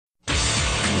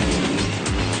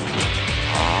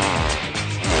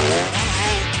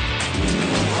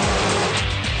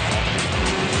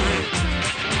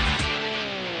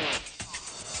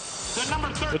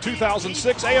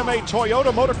2006 AMA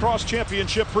Toyota Motocross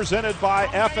Championship presented by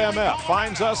FMF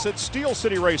finds us at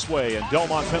SteelCity Raceway in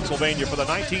Delmont, Pennsylvania for the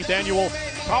 19th annual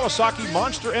Kawasaki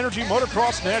Monster Energy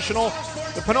Motocross National,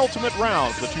 the penultimate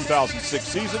round of the 2006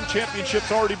 season.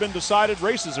 Championship's already been decided,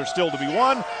 races are still to be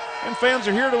won, and fans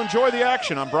are here to enjoy the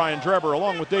action. I'm Brian Drebber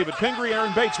along with David Pingree.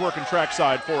 Erin Bates working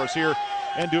trackside for us here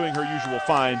and doing her usual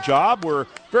fine job. We're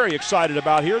very excited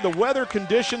about here. The weather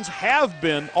conditions have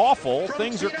been awful.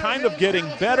 Things are kind of getting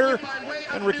better,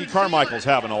 and Ricky Carmichael's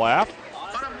having a laugh.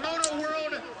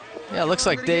 Yeah, it looks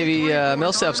like Davey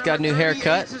Millsap's got a new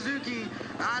haircut.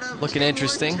 Looking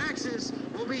interesting.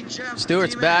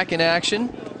 Stewart's back in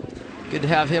action. Good to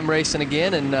have him racing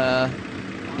again. And,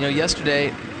 you know,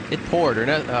 yesterday it poured.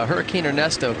 Hurricane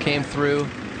Ernesto came through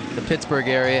the Pittsburgh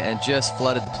area and just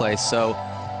flooded the place. So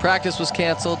practice was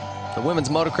canceled. The women's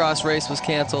motocross race was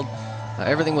canceled.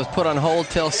 Everything was put on hold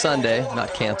till Sunday.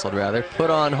 Not canceled, rather. Put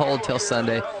on hold till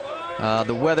Sunday.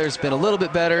 The weather's been a little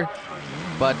bit better,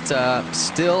 but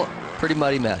still pretty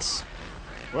muddy mess.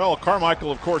 Well,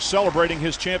 Carmichael, of course, celebrating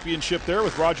his championship there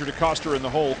with Roger DeCoster and the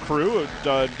whole crew.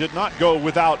 It did not go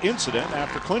without incident.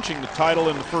 After clinching the title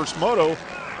in the first moto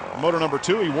number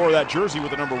 2, he wore that jersey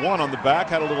with the number 1 on the back,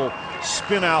 had a little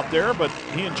spin out there, but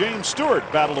he and James Stewart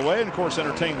battled away and, of course,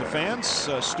 entertained the fans.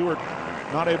 Stewart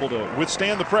not able to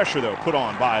withstand the pressure, though, put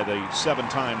on by the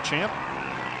 7-time champ.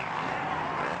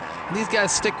 These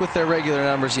guys stick with their regular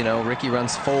numbers. You know, Ricky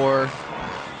runs 4,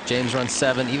 James runs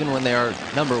 7, even when they are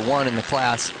number 1 in the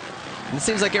class. And it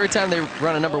seems like every time they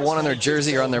run a number 1 on their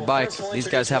jersey or on their bike, these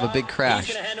guys have a big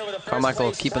crash.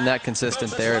 Carmichael keeping that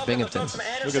consistent there at Binghamton.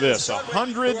 Look at this,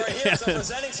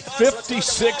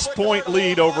 156-point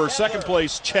lead over second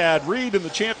place Chad Reed in the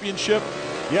championship.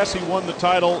 Yes, he won the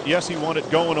title. Yes, he won it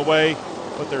going away.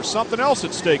 But there's something else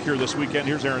at stake here this weekend.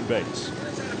 Here's Erin Bates.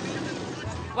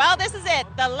 Well, this is it,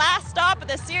 the last stop of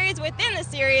the series within the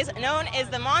series, known as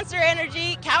the Monster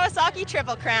Energy Kawasaki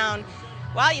Triple Crown.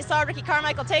 Well, you saw Ricky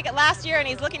Carmichael take it last year, and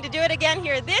he's looking to do it again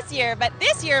here this year. But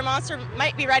this year, Monster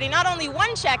might be writing not only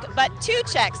 1 check, but 2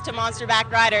 checks to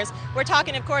Monster-backed riders. We're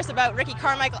talking, of course, about Ricky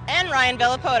Carmichael and Ryan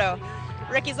Villapoto.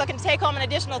 Ricky's looking to take home an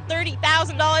additional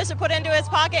 $30,000 to put into his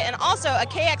pocket, and also a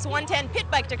KX110 pit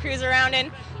bike to cruise around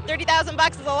in.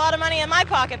 $30,000 is a lot of money in my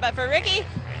pocket, but for Ricky,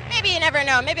 maybe you never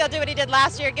know. Maybe he'll do what he did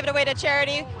last year, give it away to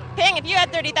charity. Ping, if you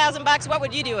had $30,000, what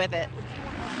would you do with it?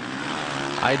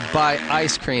 I'd buy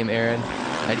ice cream, Aaron.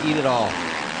 I'd eat it all.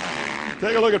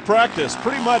 Take a look at practice.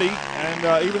 Pretty muddy, and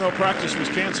even though practice was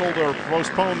canceled or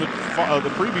postponed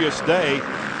the previous day,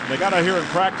 they got out here in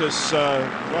practice.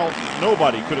 Well,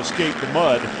 nobody could escape the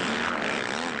mud.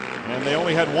 And they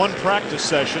only had 1 practice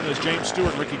session as James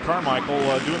Stewart and Ricky Carmichael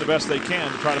doing the best they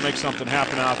can to try to make something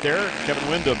happen out there. Kevin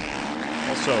Windham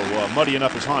also muddying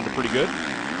up his Honda pretty good.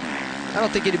 I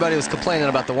don't think anybody was complaining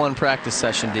about the 1 practice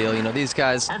session deal. You know, these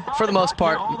guys, for the most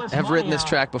part, have ridden this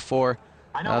track before.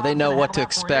 They know what to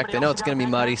expect. They know it's going to be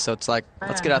muddy, so it's like,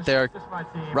 let's get out there,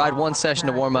 ride 1 session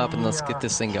to warm up, and let's get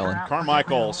this thing going.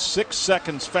 Carmichael 6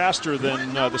 seconds faster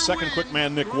than the second quick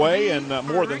man, Nick Way, and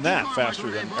more than that, faster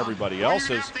than everybody else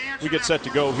as we get set to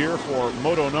go here for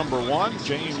moto number 1.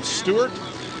 James Stewart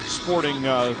sporting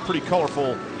pretty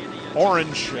colorful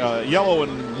orange, yellow,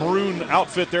 and maroon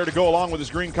outfit there to go along with his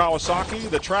green Kawasaki.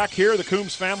 The track here, the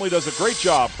Coombs family does a great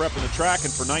job prepping the track,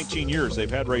 and for 19 years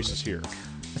they've had races here.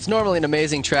 It's normally an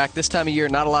amazing track. This time of year,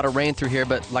 not a lot of rain through here,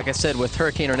 but like I said, with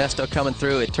Hurricane Ernesto coming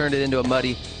through, it turned it into a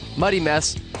muddy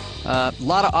mess. A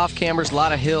lot of off-cameras, a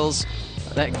lot of hills.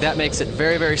 That makes it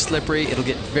very, very slippery. It'll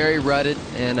get very rutted,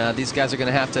 and these guys are going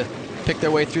to have to pick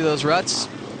their way through those ruts.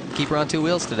 Keep her on 2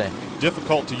 wheels today.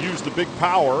 Difficult to use the big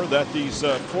power that these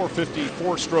 450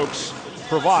 4-strokes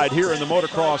provide here in the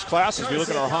motocross class. As we look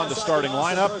at our Honda starting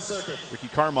lineup, Ricky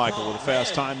Carmichael with a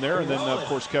fast time there, and then of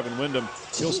course Kevin Windham.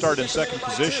 He'll start in 2nd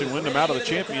position. Windham out of the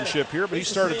championship here, but he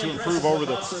started to improve over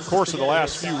the course of the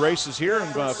last few races here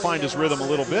and find his rhythm a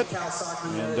little bit.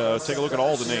 And take a look at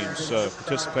all the names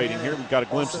participating here. We've got a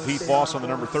glimpse of Heath Voss on the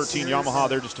number 13 Yamaha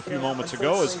there just a few moments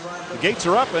ago as the gates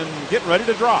are up and getting ready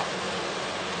to drop.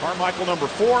 Carmichael number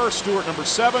 4, Stewart number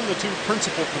 7, the 2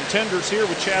 principal contenders here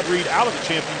with Chad Reed out of the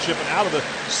championship and out of the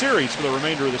series for the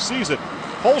remainder of the season.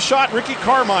 Whole shot, Ricky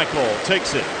Carmichael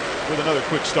takes it with another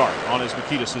quick start on his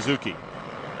Makita Suzuki.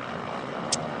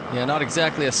 Yeah, not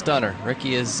exactly a stunner.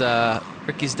 Ricky's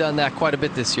done that quite a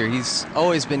bit this year. He's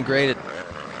always been great at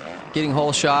getting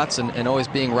whole shots and always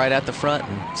being right at the front,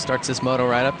 and starts this moto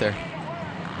right up there.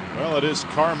 Well, it is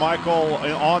Carmichael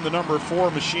on the number 4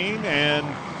 machine, and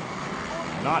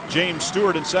not James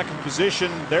Stewart in 2nd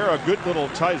position. They're a good little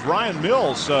tie. Ryan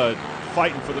Mills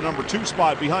fighting for the number 2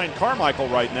 spot behind Carmichael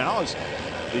right now as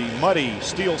The muddy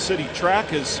Steel City track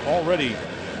has already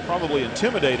probably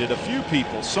intimidated a few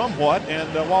people somewhat, and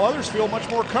while others feel much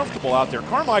more comfortable out there.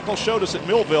 Carmichael showed us at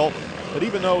Millville that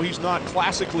even though he's not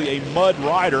classically a mud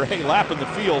rider, hey, lap in the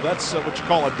field, that's what you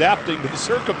call adapting to the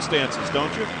circumstances,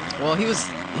 don't you? Well, he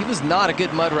was not a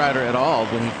good mud rider at all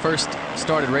when he first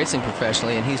started racing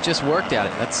professionally, and he's just worked at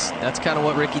it. That's kind of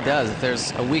what Ricky does. If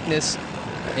there's a weakness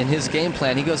in his game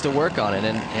plan, he goes to work on it,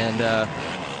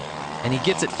 and he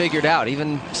gets it figured out.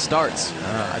 Even starts,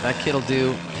 that kid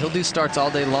he'll do starts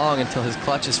all day long until his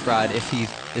clutch is fried if he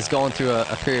is going through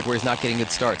a period where he's not getting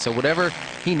good starts. So whatever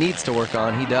he needs to work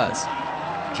on, he does.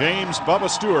 James Bubba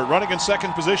Stewart running in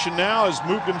second position now has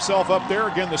moved himself up there.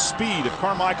 Again, the speed of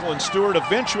Carmichael and Stewart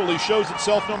eventually shows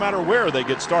itself no matter where they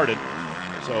get started.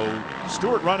 So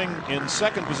Stewart running in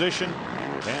second position,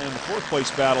 and the fourth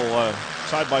place battle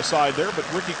side by side there.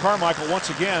 But Ricky Carmichael once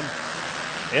again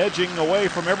edging away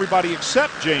from everybody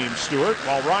except James Stewart,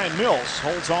 while Ryan Mills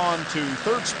holds on to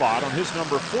third spot on his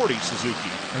number 40 Suzuki.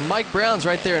 And Mike Brown's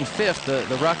right there in fifth. The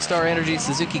Rockstar Energy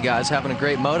Suzuki guys having a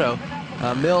great moto.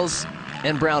 Mills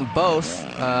and Brown both,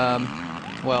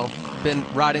 been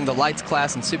riding the lights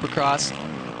class in Supercross.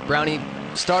 Brownie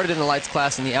started in the lights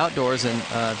class in the outdoors and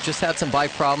just had some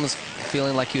bike problems,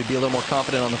 feeling like he would be a little more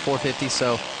confident on the 450,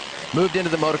 so moved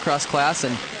into the motocross class,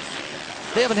 and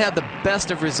they haven't had the best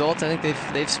of results. I think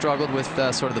they've struggled with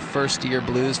sort of the first year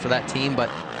blues for that team, but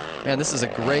man, this is a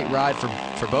great ride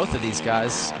for both of these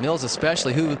guys. Mills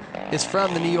especially, who is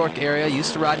from the New York area,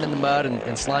 used to riding in the mud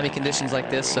and slimy conditions like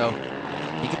this, so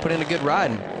he could put in a good ride,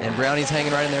 and Brownie's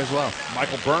hanging right in there as well.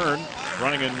 Michael Byrne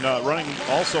running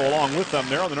also along with them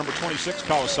there on the number 26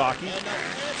 Kawasaki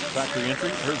factory entry.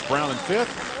 Here's Brown in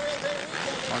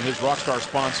fifth on his Rockstar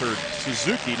sponsored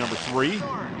Suzuki number 3.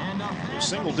 With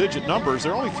single-digit numbers.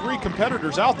 There are only 3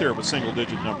 competitors out there with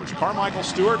single-digit numbers: Carmichael,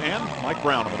 Stewart, and Mike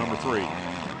Brown on the number 3.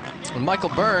 And Michael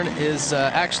Byrne is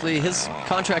actually, his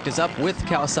contract is up with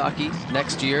Kawasaki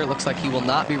next year. It looks like he will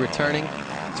not be returning.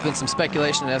 There's been some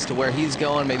speculation as to where he's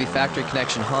going, maybe Factory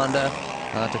Connection Honda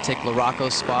to take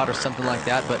LaRocco's spot or something like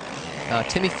that. But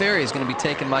Timmy Ferry is going to be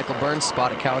taking Michael Byrne's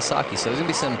spot at Kawasaki. So there's going to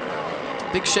be some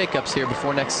big shakeups here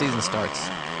before next season starts.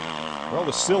 Well,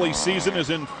 the silly season is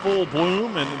in full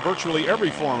bloom in virtually every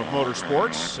form of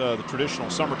motorsports. The traditional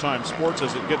summertime sports,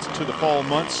 as it gets to the fall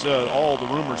months, all the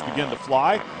rumors begin to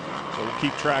fly. So we'll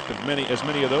keep track of as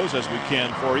many of those as we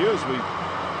can for you as we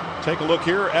take a look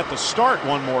here at the start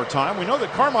one more time. We know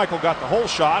that Carmichael got the whole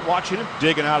shot. Watching him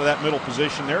digging out of that middle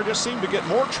position there, just seemed to get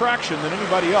more traction than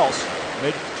anybody else. Made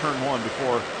it to turn one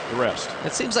before the rest.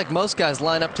 It seems like most guys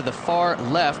line up to the far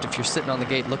left if you're sitting on the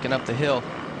gate looking up the hill.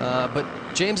 But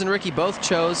James and Ricky both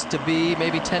chose to be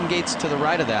maybe 10 gates to the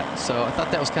right of that. So I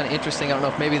thought that was kind of interesting. I don't know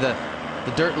if maybe the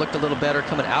dirt looked a little better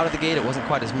coming out of the gate. It wasn't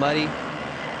quite as muddy.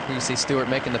 Here you see Stewart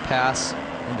making the pass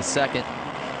into second.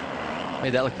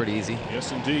 Made that look pretty easy.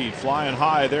 Yes, indeed. Flying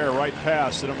high there, right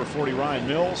past the number 40 Ryan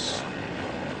Mills.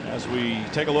 As we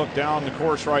take a look down the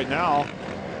course right now,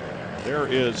 there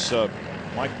is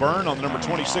Mike Byrne on the number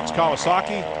 26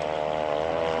 Kawasaki.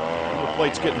 The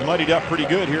plate's getting muddied up pretty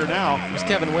good here now. There's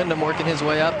Kevin Windham working his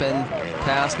way up and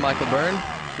past Michael Byrne.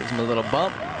 Gives him a little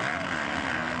bump.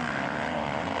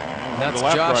 And that's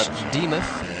Josh Demuth,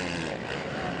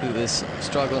 who is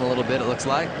struggling a little bit, it looks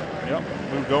like. Yep,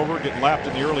 moved over, getting lapped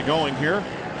in the early going here.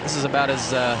 This is about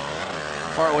as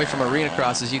far away from arena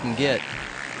cross as you can get.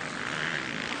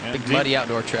 And big muddy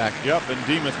outdoor track. Yep, and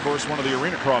Demuth, of course, one of the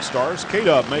arena cross stars.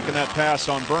 K-Dub making that pass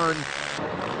on Byrne.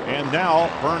 And now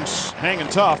Byrne's hanging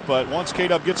tough, but once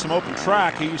K-Dub gets some open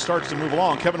track, he starts to move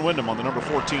along. Kevin Windham on the number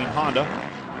 14 Honda.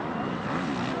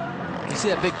 You see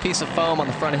that big piece of foam on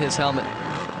the front of his helmet.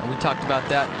 And we talked about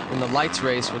that in the lights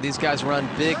race, where these guys run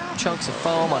big chunks of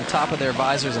foam on top of their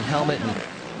visors and helmet and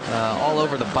all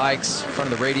over the bikes, in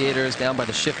front of the radiators, down by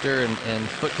the shifter and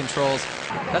foot controls.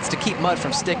 That's to keep mud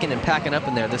from sticking and packing up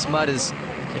in there. This mud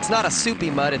it's not a soupy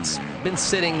mud. It's been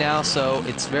sitting now, so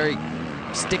it's very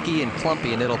sticky and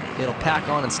clumpy, and it'll pack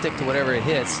on and stick to whatever it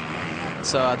hits.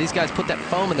 So these guys put that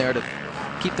foam in there to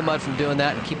keep the mud from doing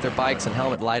that and keep their bikes and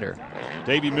helmet lighter.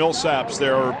 Davey Millsaps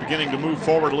there are beginning to move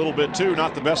forward a little bit too.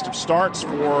 Not the best of starts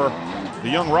for the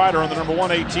young rider on the number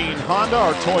 118 Honda.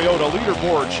 Our Toyota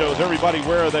leaderboard shows everybody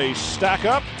where they stack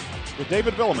up, with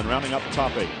David Villeman rounding up the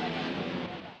top 8.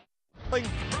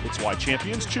 It's why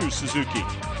champions choose Suzuki.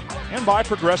 And by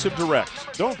Progressive Direct.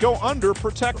 Don't go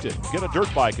underprotected. Get a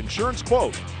dirt bike insurance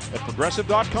quote at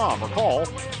progressive.com or call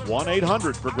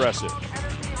 1-800-PROGRESSIVE.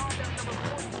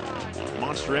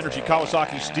 Monster Energy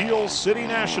Kawasaki Steel City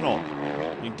National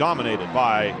being dominated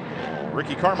by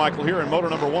Ricky Carmichael here in moto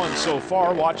number 1 so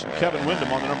far, watching Kevin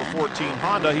Windham on the number 14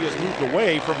 Honda. He has moved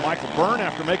away from Michael Byrne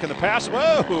after making the pass.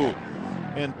 Whoa!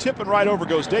 And tipping right over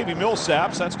goes Davey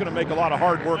Millsaps. That's going to make a lot of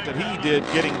hard work that he did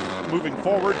moving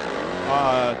forward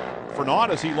for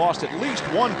naught, as he lost at least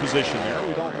 1 position there.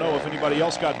 We don't know if anybody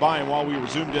else got by him while we were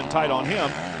zoomed in tight on him.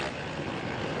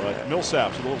 But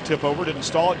Millsaps, a little tip over, didn't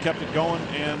stall it, kept it going,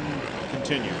 and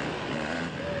continued.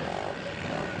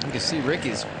 You can see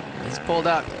Ricky's pulled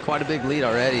out quite a big lead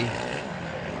already.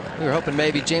 We were hoping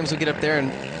maybe James would get up there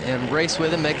and race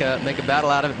with him, make a battle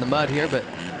out of it in the mud here, but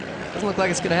doesn't look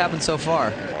like it's going to happen so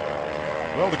far.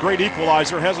 Well, the great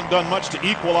equalizer hasn't done much to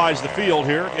equalize the field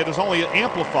here. It has only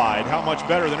amplified how much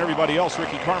better than everybody else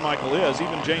Ricky Carmichael is.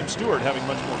 Even James Stewart having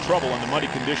much more trouble in the muddy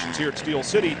conditions here at Steel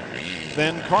City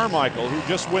than Carmichael, who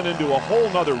just went into a whole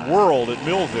nother world at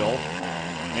Millville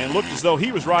and looked as though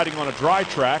he was riding on a dry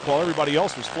track while everybody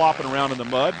else was flopping around in the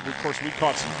mud. Of course, we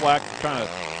caught some flack for kind of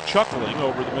chuckling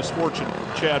over the misfortune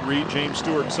of Chad Reed, James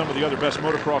Stewart, and some of the other best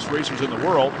motocross racers in the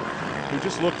world, who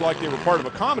just looked like they were part of a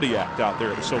comedy act out there.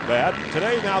 It was so bad.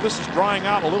 Today, now this is drying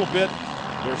out a little bit.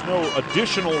 There's no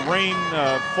additional rain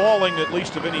falling, at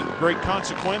least of any great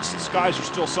consequence. The skies are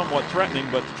still somewhat threatening,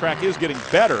 but the track is getting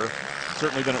better,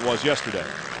 certainly, than it was yesterday.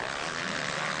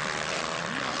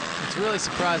 It's really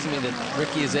surprising me that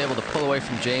Ricky is able to pull away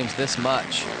from James this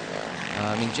much.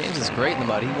 I mean, James is great in the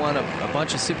mud. He won a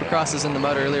bunch of supercrosses in the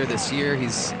mud earlier this year.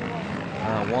 He's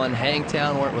won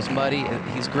Hangtown where it was muddy.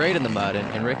 He's great in the mud,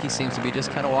 and Ricky seems to be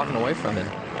just kind of walking away from him.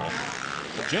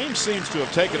 James seems to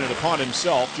have taken it upon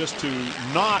himself just to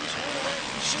not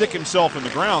stick himself in the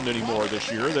ground anymore this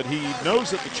year, that he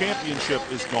knows that the championship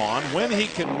is gone. When he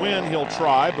can win, he'll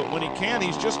try, but when he can,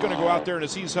 he's just going to go out there and,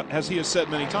 as he has said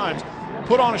many times,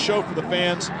 put on a show for the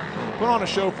fans, put on a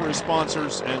show for his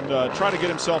sponsors, and try to get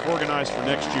himself organized for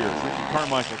next year. Ricky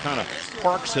Carmichael kind of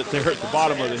parks it there at the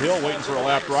bottom of the hill, waiting for a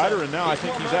lap rider, and now I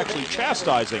think he's actually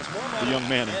chastising the young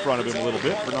man in front of him a little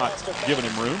bit for not giving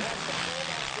him room.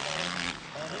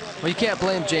 Well, you can't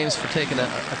blame James for taking a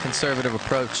conservative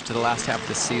approach to the last half of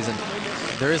the season.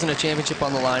 There isn't a championship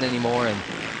on the line anymore, and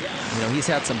you know he's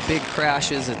had some big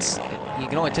crashes. You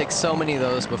can only take so many of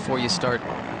those before you start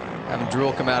having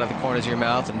drool come out of the corners of your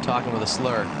mouth and talking with a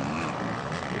slur.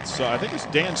 I think it's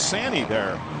Dan Sani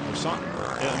there,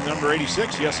 number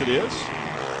 86. Yes, it is.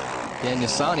 Dan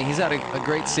Yassani, he's had a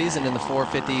great season in the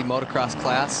 450 motocross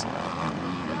class.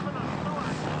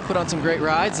 Put on some great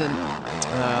rides, and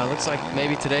looks like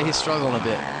maybe today he's struggling a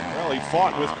bit. Well, he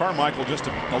fought with Carmichael just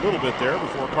a little bit there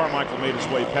before Carmichael made his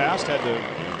way past. Had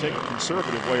to take a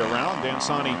conservative way around. Dan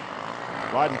Sani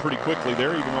riding pretty quickly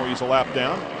there, even though he's a lap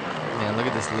down. Man, look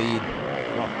at this lead.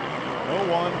 No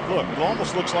one. Look, it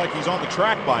almost looks like he's on the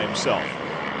track by himself.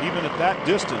 Even at that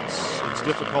distance, it's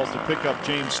difficult to pick up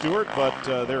James Stewart, but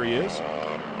there he is.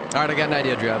 All right, I got an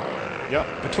idea, Drew.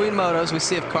 Yep. Between motos, we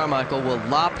see if Carmichael will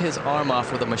lop his arm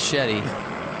off with a machete.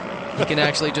 He can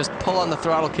actually just pull on the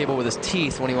throttle cable with his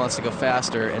teeth when he wants to go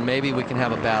faster, and maybe we can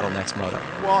have a battle next moto.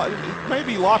 Well,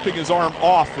 maybe lopping his arm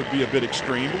off would be a bit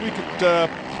extreme, but we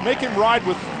could make him ride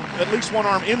with at least one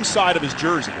arm inside of his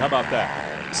jersey. How about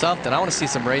that? Something. I want to see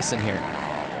some racing here.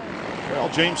 Well,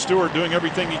 James Stewart doing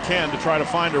everything he can to try to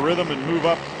find a rhythm and move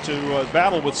up to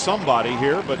battle with somebody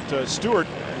here, but Stewart,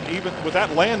 even with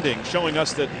that landing, showing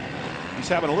us that he's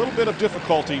having a little bit of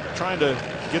difficulty trying to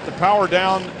get the power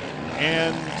down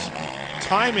and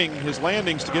timing his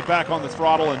landings to get back on the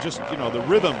throttle, and just, you know, the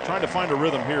rhythm, trying to find a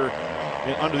rhythm here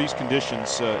under these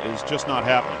conditions is just not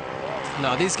happening.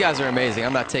 No, these guys are amazing.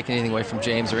 I'm not taking anything away from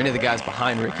James or any of the guys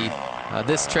behind Ricky.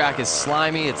 This track is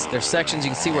slimy. There's sections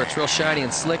you can see where it's real shiny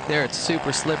and slick there. It's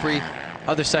super slippery.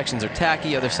 Other sections are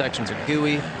tacky. Other sections are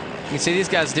gooey. You can see these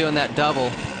guys doing that double.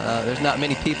 There's not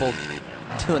many people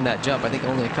doing that jump. I think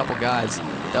only a couple guys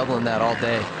doubling that all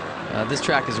day. This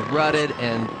track is rutted,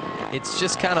 and it's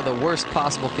just kind of the worst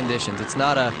possible conditions. It's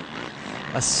not a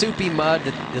soupy mud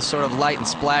that is sort of light and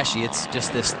splashy. It's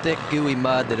just this thick, gooey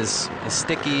mud that is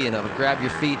sticky, and it'll grab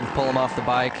your feet and pull them off the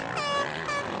bike.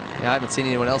 Yeah, I haven't seen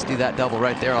anyone else do that double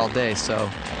right there all day. So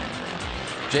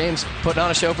James putting on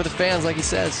a show for the fans, like he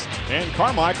says. And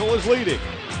Carmichael is leading.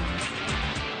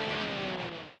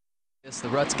 The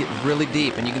ruts get really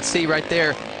deep, and you can see right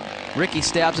there, Ricky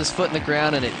stabs his foot in the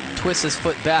ground and it twists his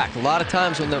foot back. A lot of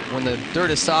times when the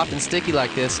dirt is soft and sticky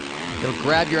like this, it'll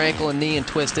grab your ankle and knee and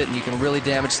twist it, and you can really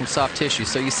damage some soft tissue.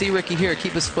 So you see Ricky here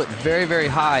keep his foot very, very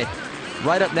high,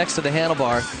 right up next to the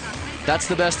handlebar. That's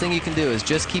the best thing you can do, is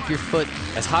just keep your foot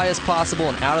as high as possible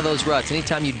and out of those ruts.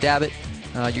 Anytime you dab it,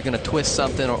 you're going to twist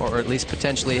something, or at least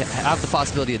potentially have the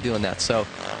possibility of doing that. So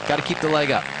got to keep the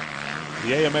leg up.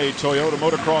 The AMA Toyota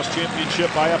Motocross Championship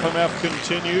IFMF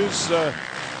continues.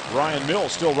 Ryan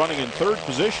Mills still running in third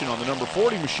position on the number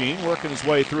 40 machine, working his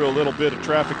way through a little bit of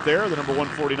traffic there. The number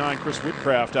 149, Chris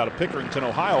Woodcraft, out of Pickerington,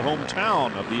 Ohio,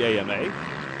 hometown of the AMA.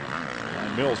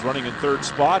 Ryan Mills running in third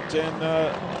spot,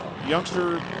 and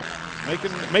youngster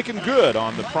making good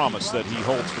on the promise that he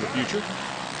holds for the future.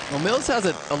 Well, Mills has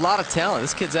a lot of talent.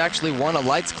 This kid's actually won a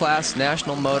lights class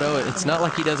national moto. It's not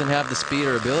like he doesn't have the speed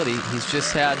or ability. He's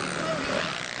just had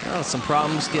some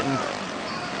problems getting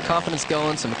confidence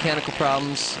going, some mechanical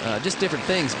problems, just different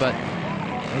things, but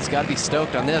he's got to be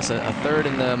stoked on this. A third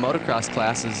in the motocross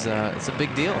class is it's a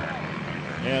big deal.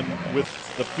 And with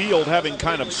the field having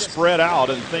kind of spread out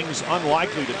and things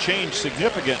unlikely to change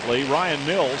significantly, Ryan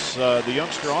Mills, the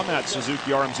youngster on that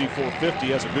Suzuki RMZ 450,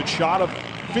 has a good shot of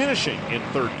finishing in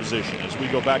third position as we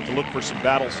go back to look for some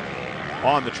battles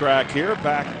on the track here.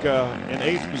 Back in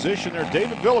 8th position there,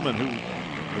 David Villeman,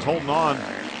 who was holding on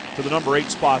to the number 8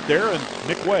 spot there, and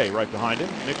Nick Way right behind him.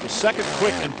 Nick was second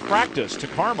quick in practice to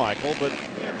Carmichael, but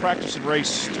practice and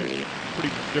race, two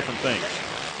pretty different things.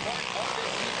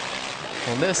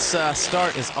 Well, this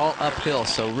start is all uphill,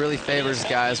 so really favors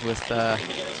guys with a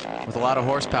lot of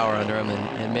horsepower under them,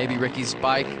 and maybe Ricky's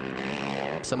bike,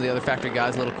 some of the other factory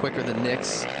guys a little quicker than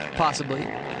Nick's, possibly.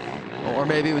 Or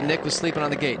maybe Nick was sleeping on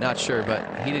the gate, not sure, but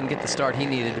he didn't get the start he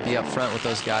needed to be up front with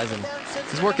those guys, and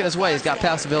he's working his way. He's got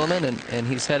past Villeman, and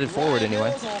he's headed forward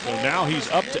anyway. So now he's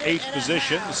up to 8th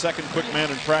position. The second quick man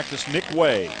in practice, Nick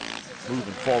Way,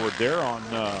 moving forward there on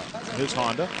his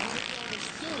Honda.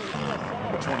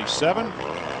 Number 27. And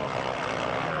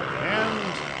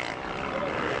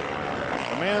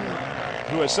the man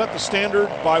who has set the standard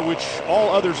by which all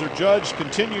others are judged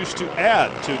continues to add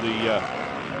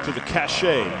to the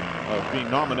cachet of being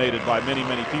nominated by many,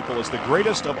 many people as the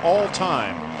greatest of all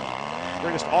time,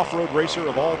 greatest off-road racer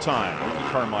of all time. Ricky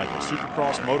Carmichael,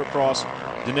 Supercross, Motocross,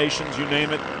 the nations, you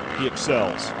name it, he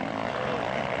excels.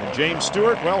 And James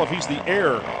Stewart, well, if he's the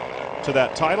heir to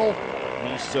that title,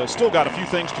 he's still got a few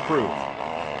things to prove.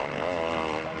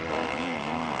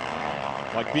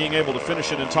 Like being able to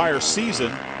finish an entire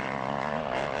season.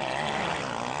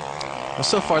 Well,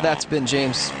 so far that's been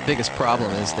James' biggest problem,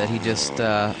 is that he just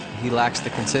he lacks the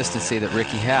consistency that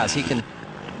Ricky has. He can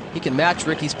match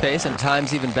Ricky's pace and at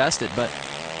times even best it, but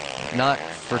not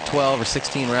for 12 or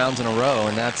 16 rounds in a row,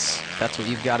 and that's what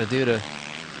you've got to do to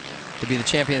be the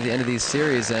champion at the end of these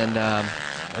series. And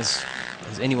as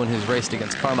anyone who's raced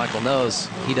against Carmichael knows,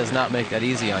 he does not make that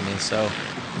easy on you. So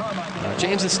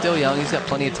James is still young. He's got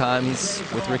plenty of time. He's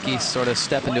with Ricky sort of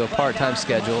step into a part-time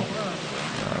schedule,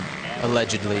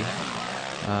 allegedly.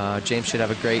 James should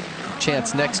have a great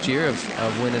chance next year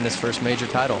of winning his first major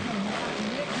title.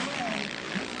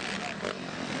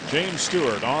 James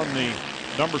Stewart on the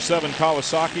number 7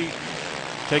 Kawasaki,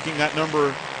 taking that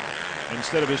number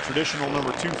instead of his traditional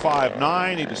number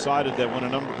 259. He decided that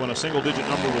when a single-digit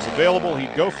number was available,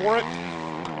 he'd go for it,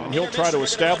 and he'll try to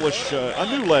establish a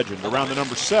new legend around the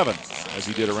number 7, as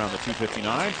he did around the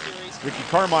 259. Ricky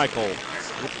Carmichael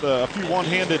with a few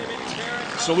one-handed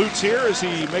salutes here as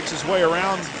he makes his way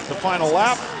around the final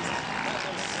lap,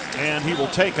 and he will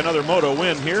take another moto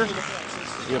win here.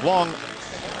 We have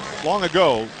long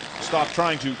ago stopped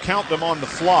trying to count them on the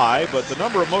fly, but the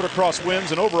number of motocross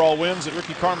wins and overall wins that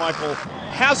Ricky Carmichael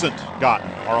hasn't gotten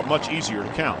are much easier to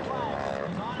count.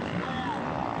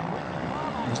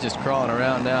 He's just crawling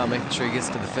around now, making sure he gets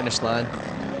to the finish line.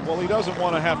 Well, he doesn't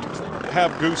want to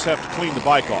have Goose have to clean the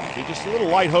bike off. He just a little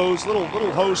light hose, little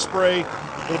hose spray.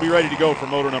 It'll be ready to go for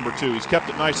moto number 2. He's kept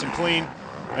it nice and clean.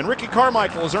 And Ricky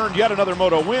Carmichael has earned yet another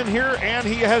moto win here, and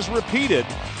he has repeated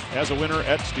as a winner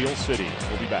at Steel City.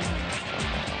 We'll be back.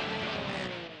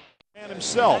 And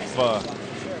himself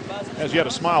has yet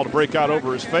a smile to break out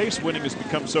over his face. Winning has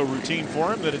become so routine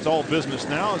for him that it's all business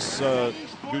now as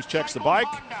Goose checks the bike,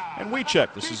 and we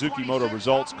check the Suzuki Moto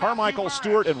results. Carmichael,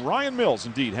 Stewart, and Ryan Mills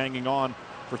indeed hanging on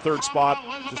for third spot,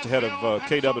 just ahead of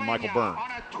K-Dub and Michael Byrne.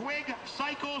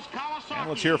 And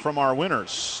let's hear from our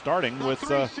winners, starting with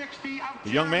the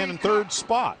young man in third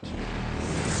spot.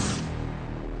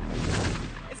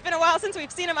 It's been a while since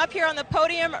we've seen him up here on the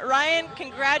podium. Ryan,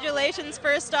 congratulations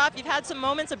first off. You've had some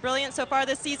moments of brilliance so far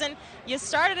this season. You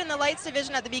started in the lights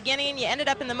division at the beginning. You ended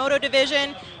up in the moto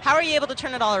division. How are you able to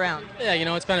turn it all around? Yeah, you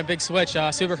know, it's been a big switch.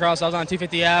 Supercross, I was on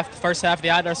 250F. First half of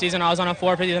the outdoor season, I was on a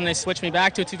 450. Then they switched me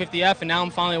back to a 250F, and now I'm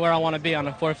finally where I want to be on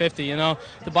a 450. You know,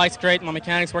 the bike's great. My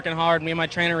mechanic's working hard. Me and my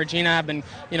trainer, Regina, have been,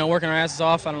 you know, working our asses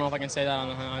off. I don't know if I can say that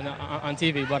on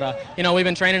TV, but, you know, we've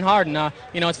been training hard, and,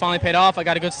 you know, it's finally paid off. I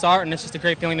got a good start, and it's just a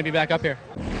great feeling to be back up here.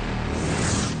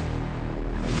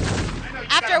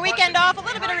 After a weekend off,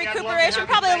 little bit of recuperation,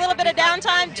 probably a little bit of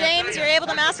downtime. James, you're able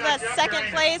to master that second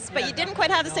place, but you didn't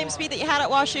quite have the same speed that you had at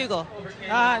Washougal.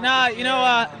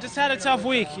 No, just had a tough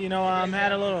week.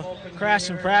 Had a little crash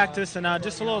in practice and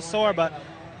just a little sore, but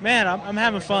man, I'm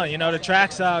having fun. The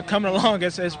track's coming along.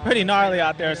 It's pretty gnarly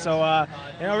out there. So,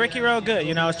 Ricky rode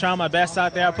good. I was trying my best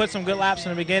out there. I put some good laps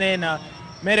in the beginning,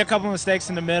 made a couple mistakes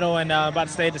in the middle, and about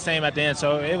to stay the same at the end.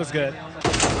 So it was good.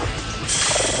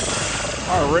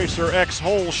 Our Racer X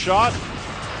hole shot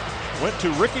went to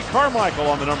Ricky Carmichael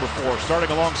on the number 4, starting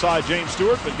alongside James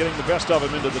Stewart, but getting the best of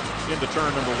him into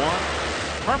turn number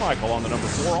 1. Carmichael on the number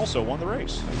 4 also won the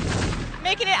race.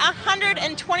 Making it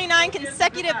 129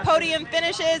 consecutive podium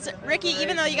finishes. Ricky,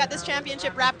 even though you got this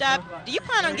championship wrapped up, do you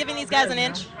plan on giving these guys an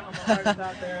inch?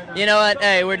 You know what?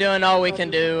 Hey, we're doing all we can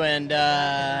do, and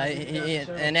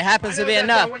it happens to be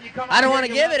enough. I don't want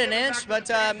to give it an inch, but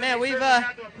man,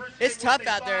 it's tough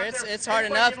out there. It's hard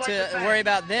enough to worry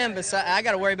about them, but I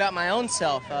got to worry about my own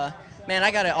self. Man, I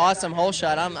got an awesome hole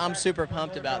shot. I'm super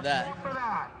pumped about that.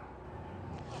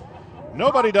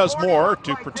 Nobody does more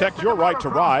to protect your right to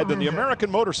ride than the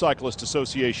American Motorcyclist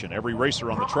Association. Every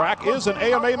racer on the track is an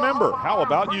AMA member. How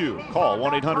about you? Call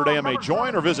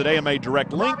 1-800-AMA-JOIN or visit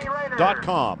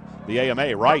AMADirectLink.com. The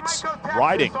AMA writes,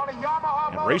 riding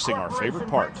and racing our favorite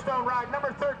part.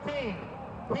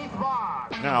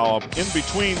 Now, in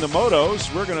between the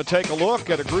motos, we're going to take a look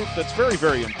at a group that's very,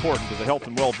 very important to the health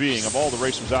and well-being of all the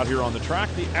racers out here on the track,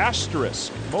 the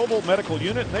Asterisk Mobile Medical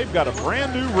Unit. And they've got a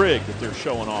brand new rig that they're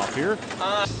showing off here.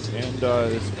 And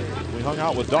we hung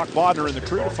out with Doc Bodner and the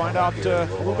crew to find out a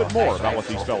little bit more about what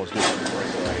these fellas do.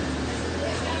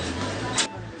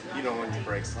 You know when you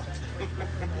break something.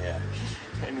 Yeah.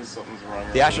 I knew something's wrong.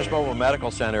 The Asterisk Mobile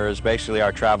Medical Center is basically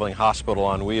our traveling hospital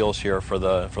on wheels here for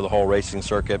the whole racing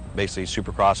circuit, basically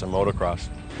supercross and motocross.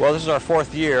 Well, this is our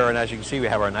 4th year, and as you can see, we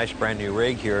have our nice brand new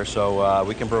rig here, so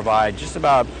we can provide just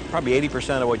about probably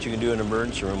 80% of what you can do in an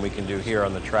emergency room we can do here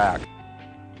on the track.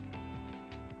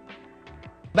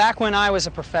 Back when I was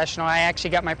a professional, I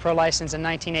actually got my pro license in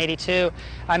 1982.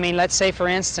 I mean, let's say, for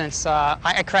instance,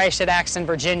 I crashed at Axton,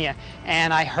 Virginia,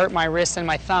 and I hurt my wrist and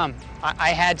my thumb.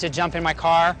 I had to jump in my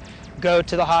car, go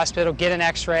to the hospital, get an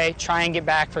x-ray, try and get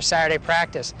back for Saturday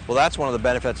practice. Well, that's one of the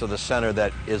benefits of the center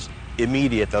that is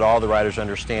immediate, that all the riders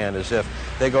understand, is if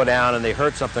they go down and they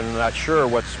hurt something and they're not sure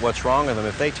what's wrong with them,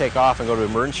 if they take off and go to an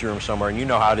emergency room somewhere, and you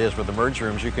know how it is with emergency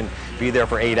rooms, you can be there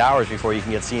for 8 hours before you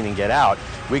can get seen and get out.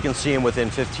 We can see them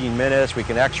within 15 minutes, we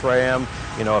can x-ray them,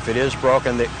 if it is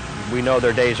broken, we know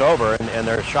their day's over and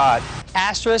they're shot.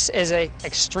 Asterisk is an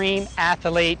extreme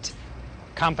athlete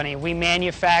company. We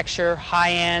manufacture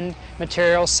high-end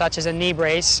materials such as a knee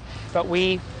brace, but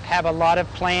we have a lot of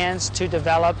plans to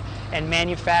develop and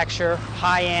manufacture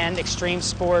high-end extreme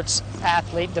sports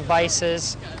athlete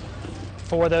devices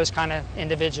for those kind of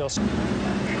individuals.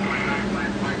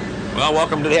 Well,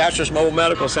 welcome to the Asterisk Mobile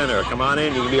Medical Center. Come on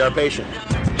in, you can be our patient.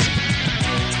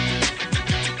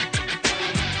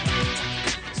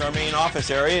 It's our main office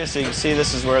area, so you can see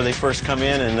this is where they first come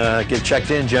in and get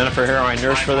checked in. Jennifer here, my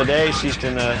nurse for the day, she's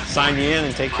going to sign you in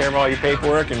and take care of all your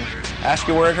paperwork and ask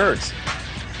you where it hurts.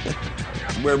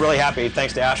 We're really happy,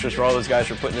 thanks to Asterisk, for all those guys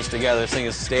for putting this together. This thing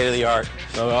is state of the art.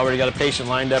 So we already got a patient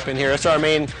lined up in here. It's our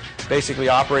main, basically,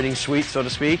 operating suite, so to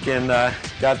speak, and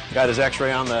got his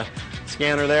x-ray on the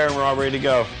scanner there, and we're all ready to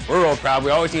go. We're real proud. We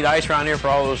always need ice around here for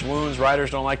all those wounds. Riders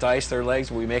don't like to ice their legs,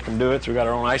 but we make them do it, so we got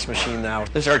our own ice machine now.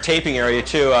 This is our taping area,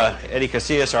 too. Eddie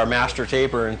Casillas, our master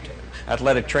taper and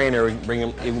athletic trainer, we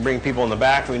you can bring people in the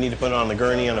back. We need to put it on the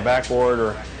gurney on the backboard,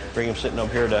 or bring them sitting up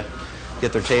here to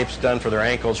get their tapes done for their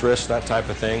ankles, wrists, that type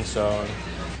of thing. So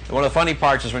one of the funny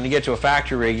parts is when you get to a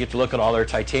factory rig, you get to look at all their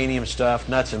titanium stuff,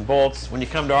 nuts and bolts. When you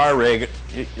come to our rig,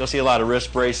 you'll see a lot of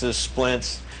wrist braces,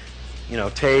 splints,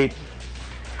 tape,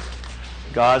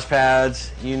 gauze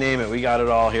pads, you name it, we got it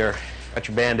all here. Got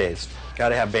your Band-Aids. Got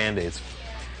to have Band-Aids.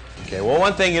 Okay, well,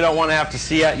 one thing you don't want to have to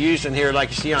see used in here like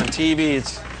you see on TV,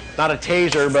 it's not a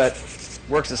taser, but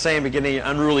works the same, but getting any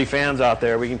unruly fans out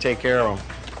there, we can take care of them.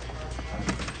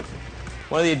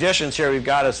 One of the additions here we've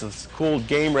got is this cooled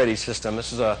Game Ready system.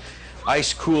 This is a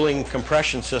ice cooling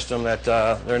compression system that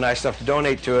they're nice enough to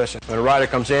donate to us. When a rider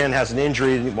comes in, has an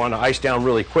injury, and you want to ice down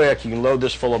really quick, you can load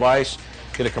this full of ice,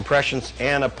 get a compression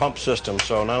and a pump system.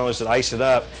 So not only does it ice it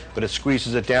up, but it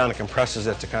squeezes it down and compresses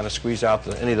it to kind of squeeze out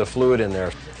any of the fluid in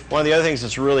there. One of the other things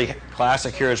that's really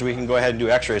classic here is we can go ahead and do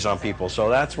x-rays on people. So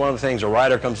that's one of the things. A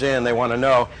rider comes in, they want to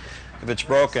know if it's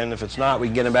broken. If it's not, we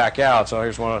can get him back out. So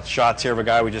here's one of the shots here of a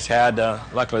guy we just had.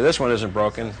 Luckily, this one isn't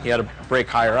broken. He had a break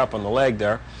higher up on the leg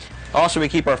there. Also, we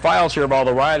keep our files here of all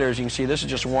the riders. You can see this is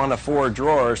just one of 4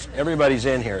 drawers. Everybody's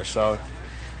in here. So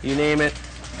you name it,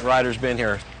 the rider's been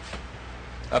here.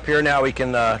 Up here now we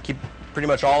can keep pretty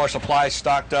much all our supplies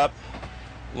stocked up,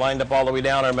 lined up all the way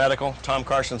down our medical. Tom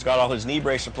Carson's got all his knee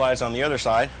brace supplies on the other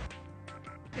side.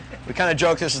 We kind of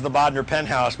joke this is the Bodner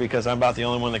penthouse because I'm about the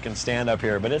only one that can stand up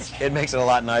here, but it makes it a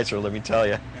lot nicer, let me tell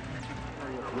you.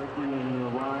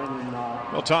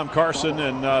 Well, Tom Carson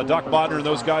and Doc Bodner and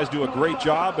those guys do a great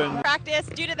job. And practice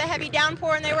due to the heavy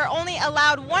downpour, and they were only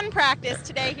allowed one practice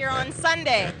today here on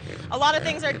Sunday. A lot of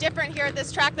things are different here at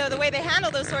this track, though. The way they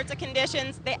handle those sorts of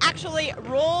conditions, they actually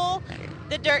roll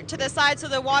the dirt to the side so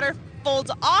the water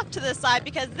folds off to the side,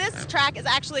 because this track is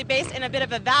actually based in a bit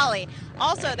of a valley.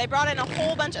 Also, they brought in a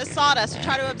whole bunch of sawdust to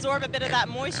try to absorb a bit of that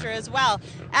moisture as well.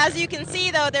 As you can see,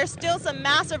 though, there's still some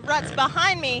massive ruts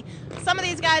behind me. Some of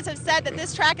these guys have said that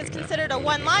this track is considered a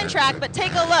one-line track, but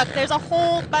take a look. There's a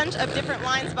whole bunch of different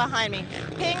lines behind me.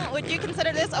 Ping, would you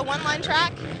consider this a one-line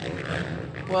track?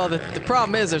 Well, the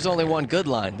problem is there's only one good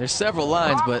line. There's several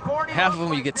lines, but half of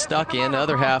them you get stuck in, the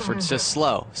other half are just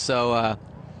slow. So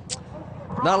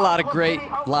not a lot of great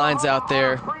lines out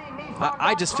there.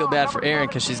 I just feel bad for Erin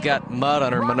because she's got mud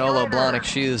on her Manolo Blahnik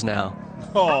shoes now.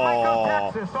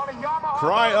 Oh,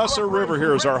 cry us a river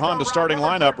here as our Honda starting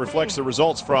lineup reflects the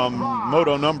results from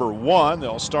Moto number 1.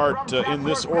 They'll start in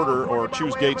this order, or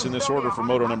choose gates in this order for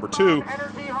Moto number 2.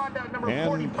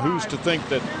 And who's to think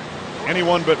that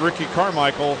anyone but Ricky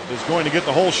Carmichael is going to get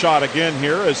the whole shot again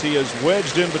here, as he is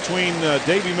wedged in between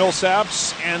Davey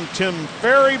Millsaps and Tim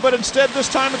Ferry, but instead this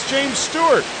time it's James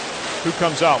Stewart who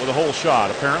comes out with a whole shot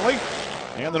apparently.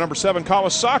 And the number 7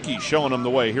 Kawasaki showing him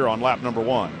the way here on lap number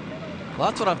 1. Well,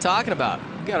 that's what I'm talking about.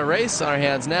 We've got a race on our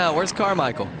hands now. Where's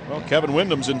Carmichael? Well, Kevin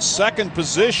Windham's in 2nd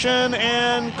position,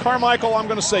 and Carmichael, I'm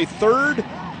going to say 3rd.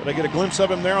 Did I get a glimpse of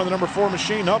him there on the number 4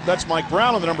 machine? Nope, that's Mike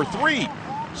Brown on the number 3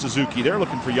 Suzuki. They're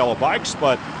looking for yellow bikes,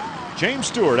 but James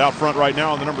Stewart out front right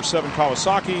now on the number 7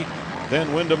 Kawasaki,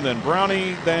 then Windham, then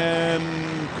Brownie,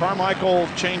 then Carmichael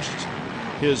changed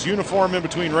his uniform in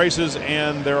between races,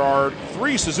 and there are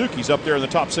 3 Suzukis up there in the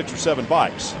top 6 or 7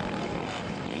 bikes.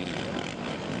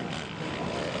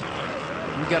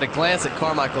 We've got a glance at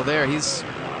Carmichael there. He's,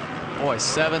 boy,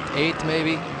 7th, 8th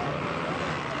maybe.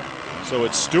 So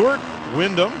it's Stewart,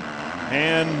 Windham,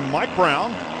 and Mike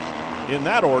Brown in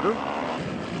that order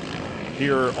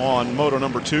here on Moto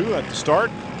number 2 at the start.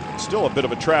 Still a bit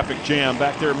of a traffic jam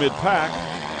back there mid-pack.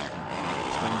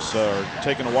 Things are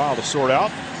taking a while to sort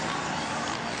out.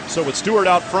 So with Stewart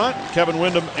out front, Kevin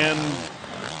Windham and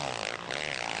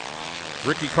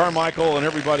Ricky Carmichael and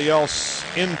everybody else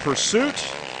in pursuit.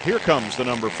 Here comes the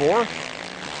number 4. Up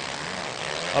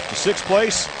to 6th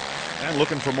place and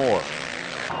looking for more.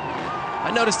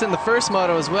 I noticed in the first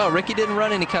moto as well, Ricky didn't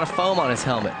run any kind of foam on his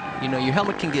helmet. You know, your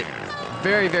helmet can get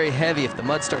very, very heavy if the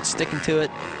mud starts sticking to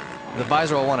it. The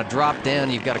visor will want to drop down.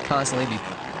 You've got to constantly be,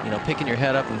 you know, picking your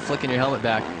head up and flicking your helmet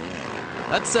back.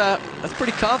 That's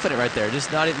pretty confident right there.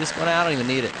 Just not even, just one out, I don't even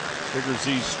need it. Figures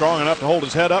he's strong enough to hold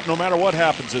his head up no matter what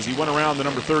happens, as he went around the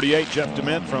number 38, Jeff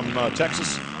DeMint from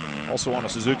Texas, also on a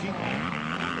Suzuki.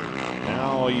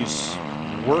 Now he's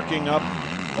working up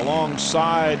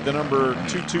alongside the number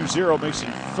 220, Mason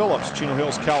Phillips, Chino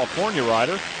Hills, California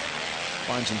rider.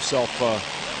 Finds himself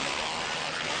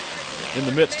in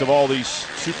the midst of all these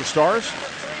superstars.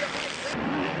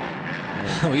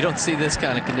 We don't see this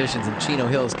kind of conditions in Chino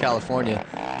Hills, California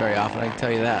very often, I can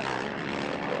tell you that.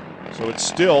 So it's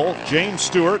still James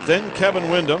Stewart, then Kevin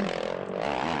Windham.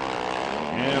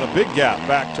 And a big gap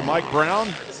back to Mike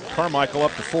Brown. Carmichael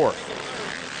up to 4th.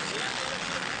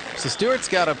 So Stewart's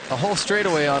got a whole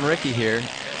straightaway on Ricky here.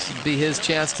 This would be his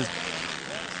chance to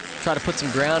try to put some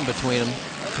ground between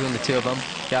the two of them.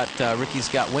 Ricky's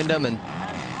got Windham and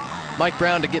Mike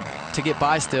Brown to get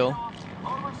by still.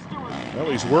 Well,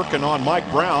 he's working on Mike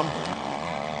Brown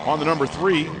on the number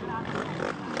 3.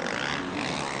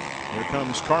 Here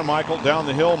comes Carmichael down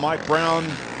the hill. Mike Brown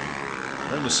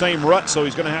in the same rut, so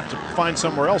he's going to have to find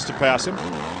somewhere else to pass him.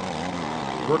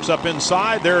 Works up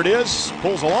inside. There it is.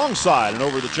 Pulls alongside and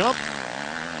over the jump.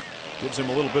 Gives him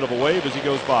a little bit of a wave as he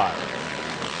goes by.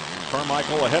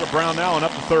 Carmichael ahead of Brown now and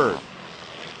up to 3rd.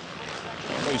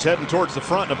 Well, he's heading towards the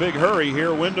front in a big hurry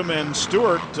here. Windham and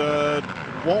Stewart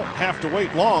won't have to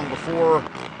wait long before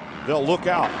they'll look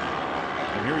out.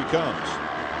 And here he comes.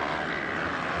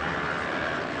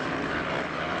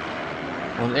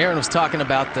 When Aaron was talking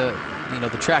about the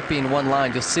track being one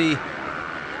line, you'll see,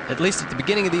 at least at the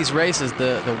beginning of these races,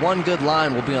 the one good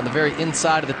line will be on the very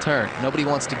inside of the turn. Nobody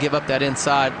wants to give up that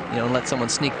inside, and let someone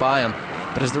sneak by them.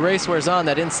 But as the race wears on,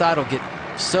 that inside will get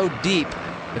so deep,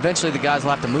 eventually the guys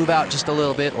will have to move out just a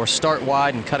little bit or start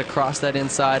wide and cut across that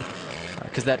inside.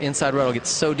 because that inside rut will get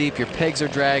so deep, your pegs are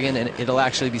dragging, and it'll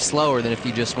actually be slower than if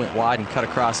you just went wide and cut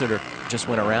across it or just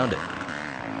went around it.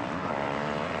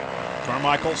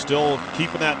 Carmichael still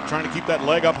trying to keep that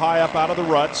leg up high up out of the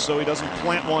ruts so he doesn't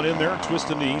plant one in there and twist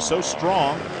the knee. So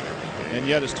strong, and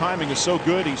yet his timing is so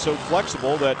good, he's so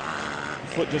flexible that the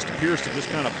foot just appears to just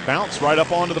kind of bounce right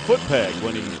up onto the foot peg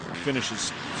when he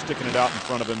finishes sticking it out in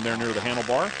front of him there near the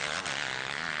handlebar.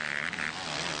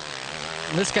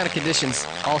 In this kind of conditions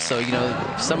also, you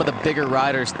know, some of the bigger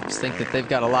riders think that they've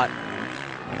got it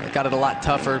a lot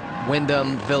tougher.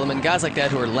 Wyndham, Villeman, guys like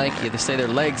that who are lanky, they say their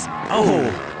legs,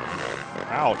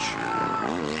 ouch.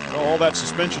 Well, all that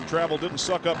suspension travel didn't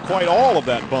suck up quite all of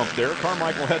that bump there.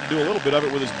 Carmichael had to do a little bit of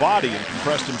it with his body and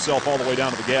compressed himself all the way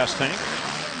down to the gas tank.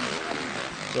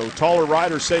 So taller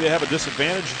riders say they have a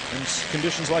disadvantage in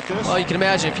conditions like this? Well, you can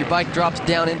imagine if your bike drops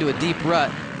down into a deep rut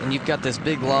and you've got this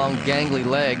big, long, gangly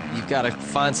leg, you've got to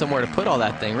find somewhere to put all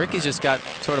that thing. Ricky's just got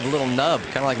sort of a little nub,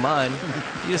 kind of like mine.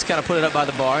 You just kind of put it up by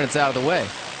the bar and it's out of the way.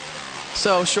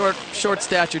 So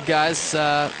short-statured guys,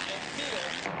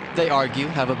 they argue,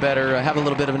 have a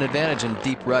little bit of an advantage in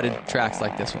deep rutted tracks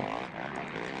like this one.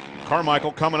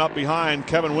 Carmichael coming up behind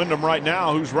Kevin Wyndham right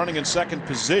now, who's running in second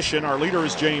position. Our leader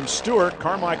is James Stewart.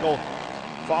 Carmichael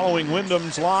following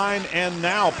Wyndham's line and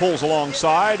now pulls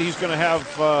alongside. He's going to have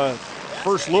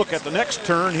first look at the next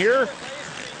turn here.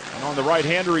 And on the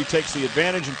right-hander, he takes the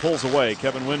advantage and pulls away.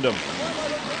 Kevin Wyndham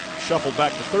shuffled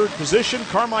back to third position.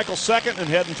 Carmichael second and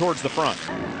heading towards the front.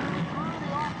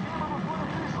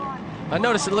 I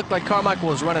noticed it looked like Carmichael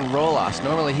was running roll-offs.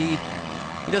 Normally he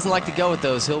doesn't like to go with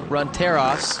those. He'll run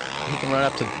tear-offs. He can run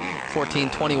up to 14,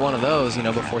 21 of those, you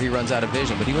know, before he runs out of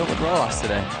vision. But he went with roll-offs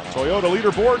today. Toyota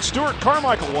leaderboard, Stewart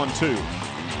Carmichael 1-2.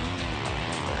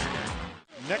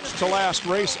 Next to last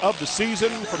race of the season.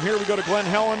 From here we go to Glen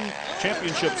Helen.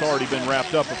 Championship's already been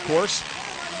wrapped up, of course,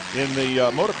 in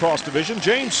the motocross division.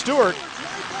 James Stewart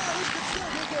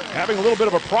having a little bit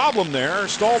of a problem there.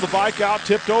 Stalled the bike out,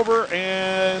 tipped over,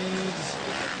 and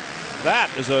that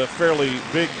is a fairly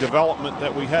big development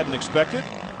that we hadn't expected.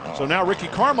 So now Ricky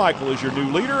Carmichael is your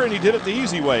new leader, and he did it the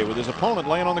easy way with his opponent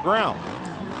laying on the ground.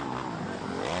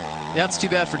 Yeah, it's too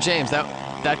bad for James.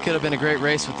 That could have been a great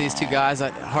race with these two guys.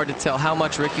 Hard to tell how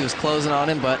much Ricky was closing on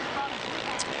him, but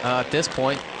at this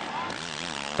point,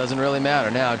 doesn't really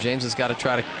matter. Now James has got to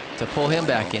try to pull him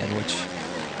back in, which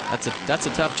that's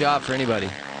a tough job for anybody.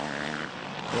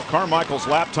 Well, Carmichael's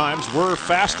lap times were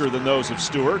faster than those of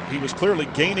Stewart. He was clearly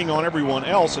gaining on everyone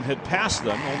else and had passed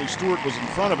them. Only Stewart was in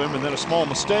front of him, and then a small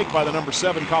mistake by the number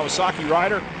 7 Kawasaki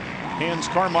rider hands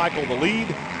Carmichael the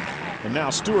lead. And now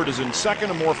Stewart is in second,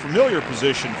 a more familiar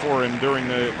position for him during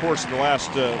the course of the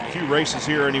last few races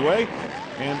here anyway.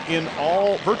 And in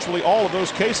virtually all of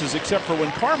those cases, except for when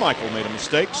Carmichael made a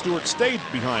mistake, Stewart stayed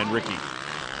behind Ricky.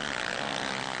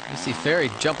 You see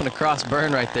Ferry jumping across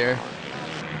Byrne right there.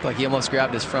 Looked like he almost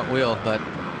grabbed his front wheel, but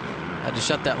had to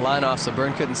shut that line off so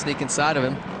Byrne couldn't sneak inside of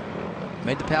him.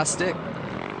 Made the pass stick.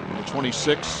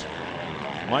 26,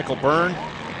 Michael Byrne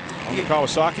on the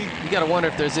Kawasaki. You got to wonder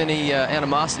if there's any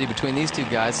animosity between these two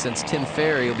guys, since Tim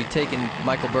Ferry will be taking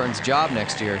Michael Byrne's job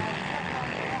next year.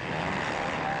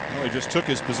 Well, he just took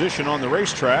his position on the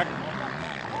racetrack.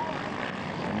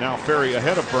 And now Ferry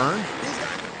ahead of Byrne.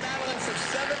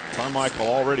 Carmichael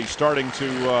already starting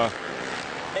to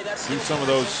do some of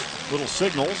those little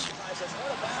signals.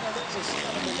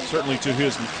 Certainly to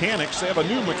his mechanics. They have a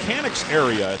new mechanics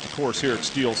area at the course here at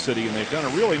Steel City, and they've done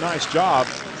a really nice job.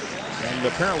 And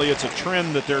apparently it's a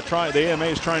trend that the AMA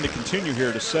is trying to continue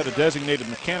here, to set a designated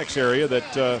mechanics area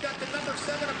that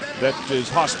is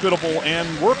hospitable and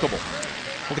workable.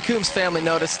 Well, the Coombs family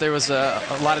noticed there was a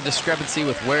lot of discrepancy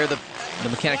with where the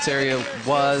mechanics area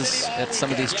was at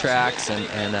some of these tracks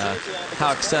and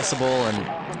how accessible,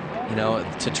 and you know,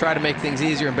 to try to make things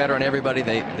easier and better on everybody,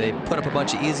 they put up a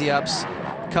bunch of easy ups,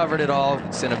 covered it all.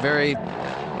 It's in a very,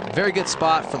 very good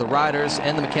spot for the riders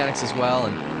and the mechanics as well,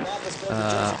 and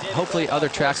hopefully other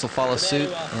tracks will follow suit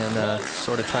and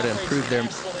sort of try to improve their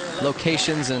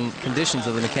locations and conditions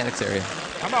of the mechanics area.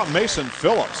 How about Mason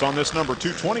Phillips on this number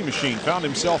 220 machine? Found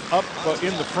himself up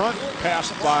in the front,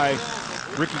 passed by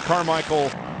Ricky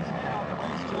Carmichael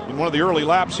in one of the early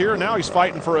laps here. Now he's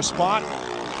fighting for a spot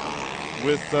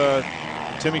with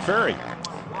Timmy Ferry.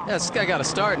 Yeah, this guy got a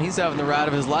start, and he's having the ride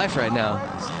of his life right now.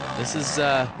 This is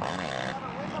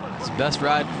his best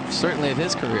ride, certainly, of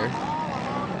his career.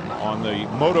 On the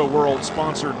Moto World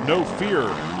sponsored No Fear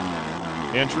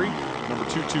entry, number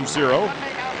 220.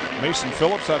 Mason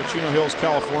Phillips out of Chino Hills,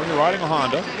 California, riding a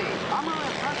Honda.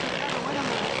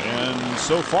 And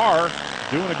so far,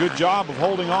 doing a good job of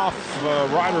holding off a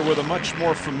rider with a much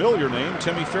more familiar name,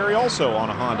 Timmy Ferry, also on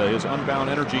a Honda, his Unbound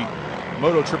Energy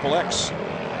Moto Triple X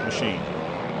machine.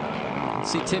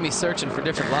 See Timmy searching for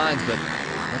different lines, but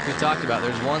like we talked about,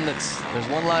 there's one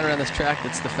line around this track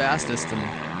that's the fastest, and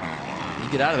you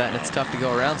get out of that and it's tough to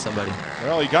go around somebody.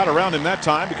 Well, he got around him that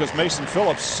time because Mason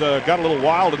Phillips got a little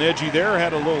wild and edgy there,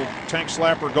 had a little tank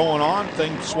slapper going on,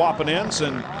 things swapping ends,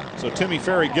 and so Timmy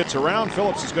Ferry gets around.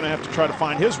 Phillips is going to have to try to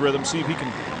find his rhythm, see if he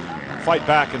can fight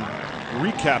back and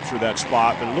recapture that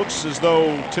spot, but it looks as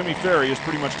though Timmy Ferry is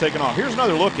pretty much taken off. Here's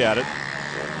another look at it.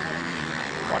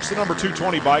 Watch the number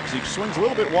 220 bike as he swings a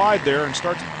little bit wide there and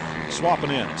starts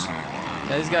swapping ends.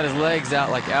 Yeah, he's got his legs out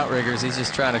like outriggers. He's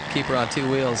just trying to keep her on two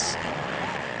wheels.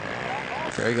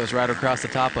 Ferry goes right across the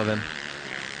top of him.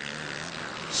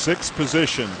 Sixth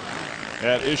position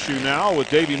at issue now with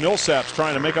Davey Millsaps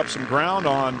trying to make up some ground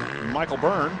on Michael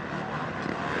Byrne.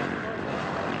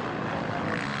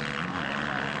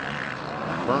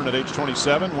 Byrne at age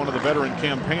 27, one of the veteran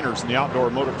campaigners in the outdoor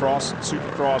motocross and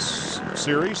supercross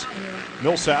series.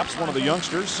 Millsaps, one of the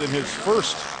youngsters in his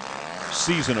first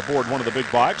season aboard one of the big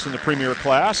bikes in the premier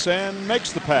class, and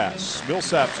makes the pass.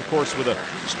 Millsaps, of course, with a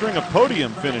string of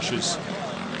podium finishes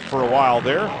for a while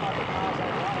there.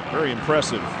 Very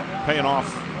impressive, paying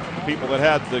off the people that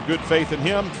had the good faith in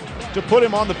him to put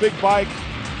him on the big bike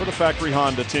for the factory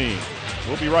Honda team.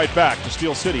 We'll be right back to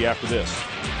Steel City after this.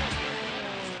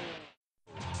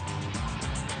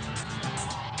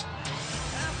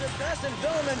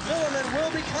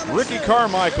 Ricky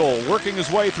Carmichael working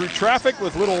his way through traffic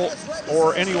with little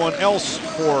or anyone else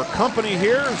for company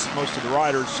here. Most of the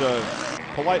riders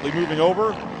politely moving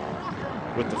over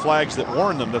with the flags that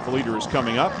warn them that the leader is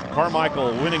coming up.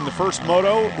 Carmichael winning the first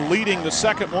moto, leading the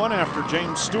second one after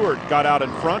James Stewart got out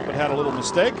in front but had a little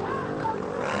mistake.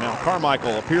 And now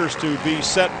Carmichael appears to be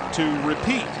set to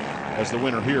repeat as the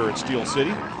winner here at Steel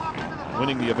City,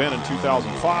 winning the event in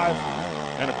 2005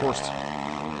 and, of course,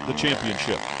 the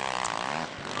championship.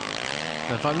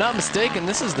 If I'm not mistaken,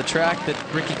 this is the track that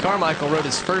Ricky Carmichael rode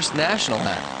his first national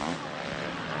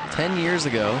at 10 years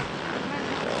ago.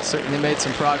 Certainly made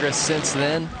some progress since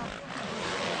then.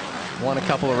 Won a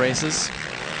couple of races.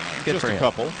 Good for him. Just a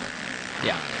couple.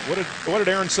 Yeah. What did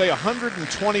Aaron say?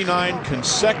 129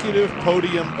 consecutive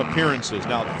podium appearances.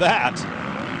 Now that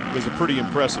is a pretty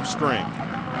impressive string.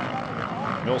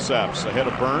 Millsaps ahead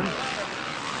of Byrne.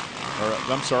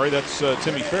 Or, I'm sorry, that's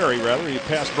Timmy Ferry, rather. He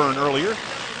passed Byrne earlier.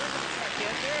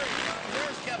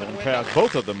 And passed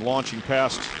both of them, launching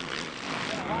past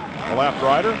the lap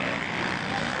rider.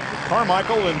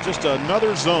 Carmichael in just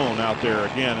another zone out there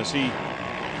again as he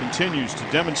continues to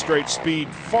demonstrate speed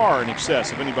far in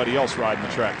excess of anybody else riding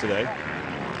the track today.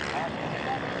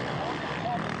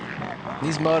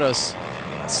 These motos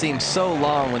seem so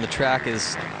long when the track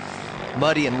is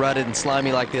muddy and rutted and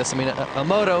slimy like this. I mean,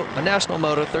 a national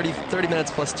moto, 30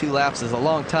 minutes plus 2 laps is a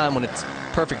long time when it's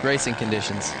perfect racing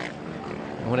conditions.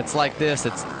 And when it's like this,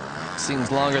 it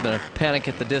seems longer than a Panic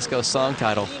at the Disco song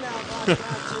title.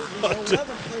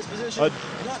 A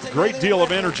great deal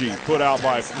of energy put out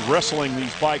by wrestling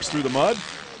these bikes through the mud.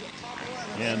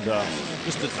 And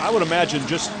I would imagine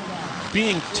just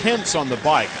being tense on the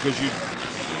bike because you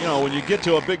know, when you get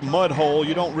to a big mud hole,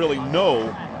 you don't really know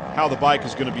how the bike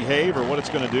is going to behave or what it's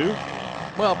going to do.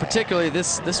 Well, particularly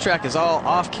this track is all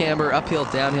off camber, uphill,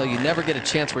 downhill. You never get a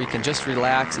chance where you can just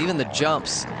relax. Even the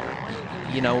jumps,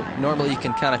 you know, normally you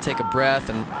can kind of take a breath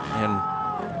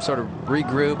and sort of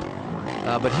regroup.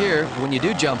 But here, when you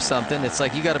do jump something, it's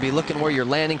like you got to be looking where you're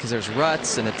landing because there's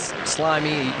ruts and it's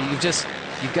slimy.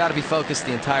 You've got to be focused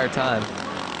the entire time,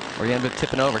 or you end up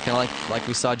tipping over, kind of like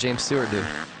we saw James Stewart do.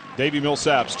 Davey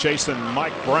Millsaps chasing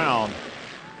Mike Brown.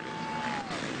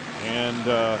 And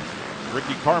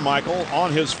Ricky Carmichael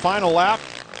on his final lap.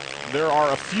 There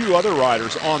are a few other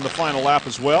riders on the final lap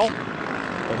as well,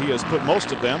 but he has put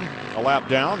most of them a lap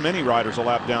down, many riders a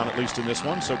lap down, at least in this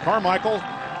one. So Carmichael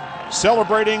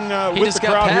celebrating with the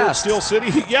crowd here at Steel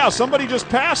City. Yeah, somebody just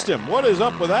passed him. What is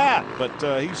up with that?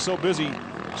 But he's so busy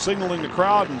signaling the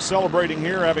crowd and celebrating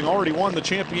here, having already won the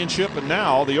championship, and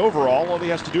now the overall, all he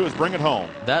has to do is bring it home.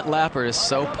 That lapper is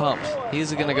so pumped.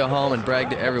 He's going to go home and brag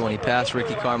to everyone he passed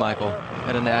Ricky Carmichael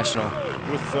at a national.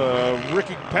 With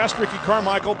past Ricky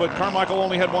Carmichael, but Carmichael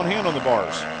only had one hand on the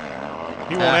bars.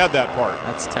 He won't add that part.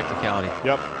 That's technicality.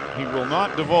 Yep, he will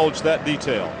not divulge that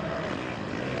detail.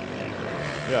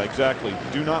 Yeah, exactly.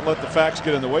 Do not let the facts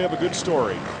get in the way of a good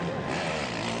story.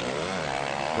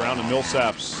 Brown and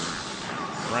Millsaps.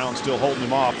 Brown still holding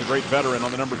him off, the great veteran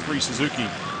on the number 3 Suzuki.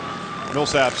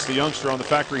 Millsaps, the youngster on the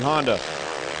factory Honda.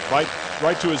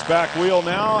 Right to his back wheel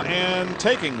now and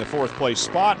taking the 4th place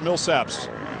spot. Millsaps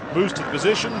moves to the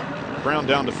position. Brown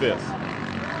down to 5th.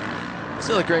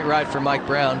 Still a great ride for Mike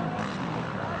Brown.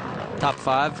 Top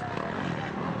 5.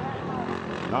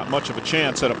 Not much of a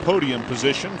chance at a podium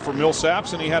position for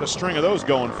Millsaps, and he had a string of those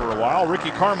going for a while.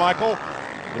 Ricky Carmichael,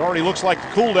 it already looks like the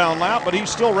cool-down lap, but he's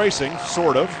still racing,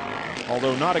 sort of,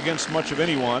 although not against much of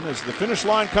anyone as the finish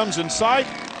line comes in sight.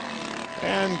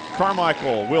 And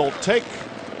Carmichael will take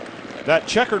that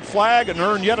checkered flag and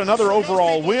earn yet another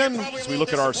overall win. As we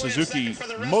look at our Suzuki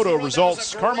Moto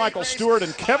results, Carmichael, Stewart,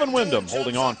 and Kevin Windham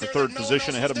holding on for 3rd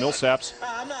position ahead of Millsaps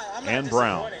and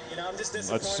Brown.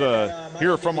 Let's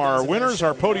hear from our winners,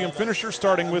 our podium finishers,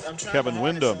 starting with Kevin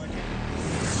Windham.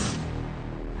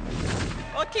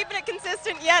 Well, keeping it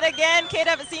consistent yet again.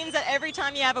 K-Dub, it seems that every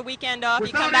time you have a weekend off,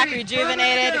 you come back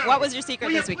rejuvenated. What was your secret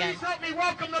this weekend?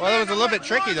 Well, it was a little bit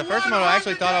tricky. The first moto, I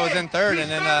actually thought I was in 3rd,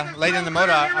 and then late in the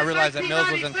moto, I realized that Mills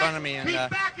was in front of me, and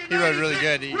he rode really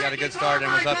good. He got a good start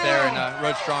and was up there and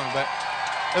rode strong. But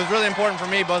it was really important for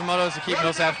me, both motos, to keep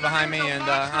Millsaps behind me, and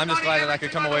I'm just glad that I could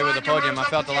come away with a podium. I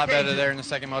felt a lot better there in the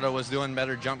second moto, was doing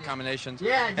better jump combinations,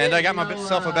 and I got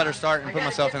myself a better start and put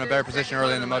myself in a better position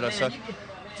early in the moto. So it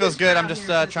feels good. I'm just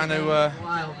trying to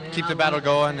keep the battle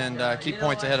going and keep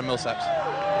points ahead of Millsaps.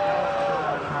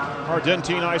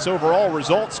 Argentine Ice overall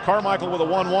results. Carmichael with a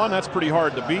 1-1. That's pretty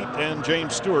hard to beat. And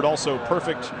James Stewart also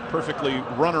perfectly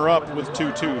runner-up with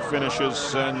 2-2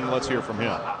 finishes. And let's hear from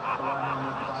him.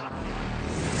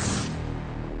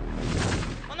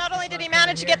 Not only did he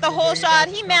manage to get the whole shot,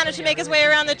 he managed to make his way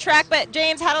around the track, but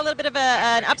James had a little bit of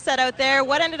an upset out there.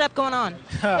 What ended up going on?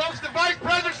 I'm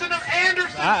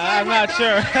not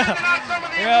sure.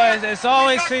 You know, it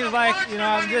always seems like, you know,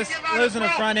 I'm just losing the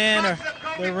front end or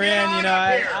the rear end. You know,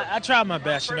 I tried my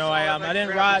best. You know, I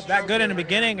didn't ride that good in the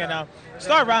beginning, and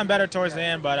started riding better towards the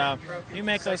end. But you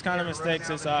make those kind of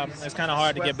mistakes, it's kind of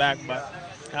hard to get back. But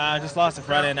I just lost the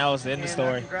front end. That was the end of the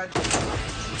story.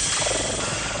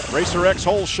 Racer X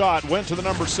whole shot went to the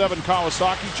number 7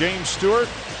 Kawasaki. James Stewart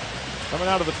coming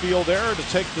out of the field there to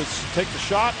take the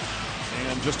shot,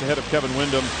 and just ahead of Kevin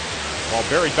Windham, while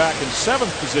buried back in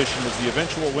 7th position was the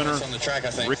eventual winner,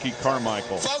 Ricky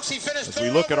Carmichael. As we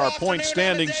look at our point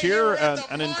standings here,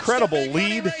 an incredible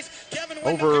lead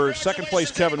over 2nd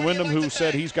place Kevin Windham, who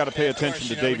said he's got to pay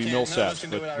attention to Davey Millsaps.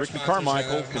 But Ricky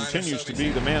Carmichael continues to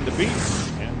be the man to beat,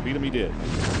 and beat him he did.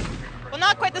 Well,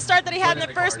 not quite the start that he had in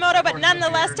the first moto, but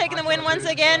nonetheless taking the win once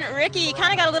again. Ricky, you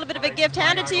kind of got a little bit of a gift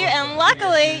handed to you, and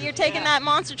luckily you're taking that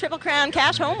monster Triple Crown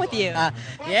cash home with you.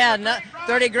 Yeah,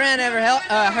 30 grand ever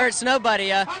hurts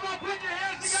nobody.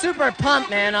 Super pumped,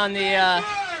 man, on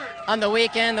the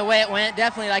weekend, the way it went.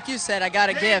 Definitely, like you said, I got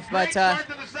a gift, but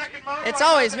it's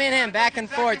always me and him back and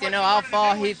forth. You know, I'll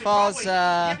fall, he falls,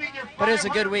 but it was a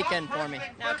good weekend for me.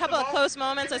 Now, a couple of close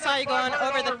moments. I saw you going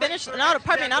over the finish, not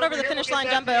over the finish line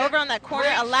jump, but over on that corner,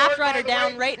 a lap rider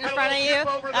down right in front of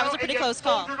you. That was a pretty close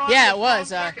call. Yeah, it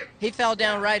was. He fell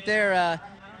down right there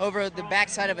over the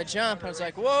backside of a jump. I was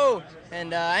like, whoa,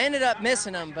 and I ended up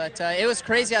missing him, but it was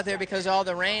crazy out there because of all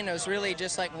the rain. It was really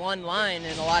just like one line,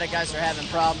 and a lot of guys are having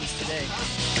problems today.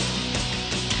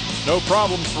 No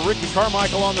problems for Ricky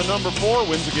Carmichael on the number 4,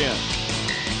 wins again.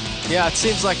 Yeah, it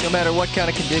seems like no matter what kind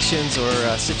of conditions or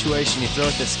situation you throw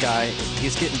at this guy,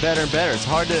 he's getting better and better. It's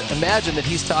hard to imagine that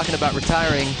he's talking about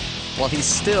retiring while he's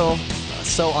still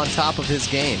so on top of his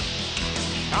game.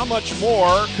 How much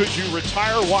more could you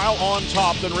retire while on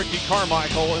top than Ricky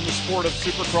Carmichael in the sport of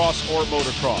Supercross or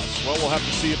motocross? Well, we'll have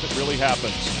to see if it really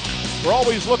happens. We're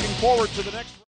always looking forward to the next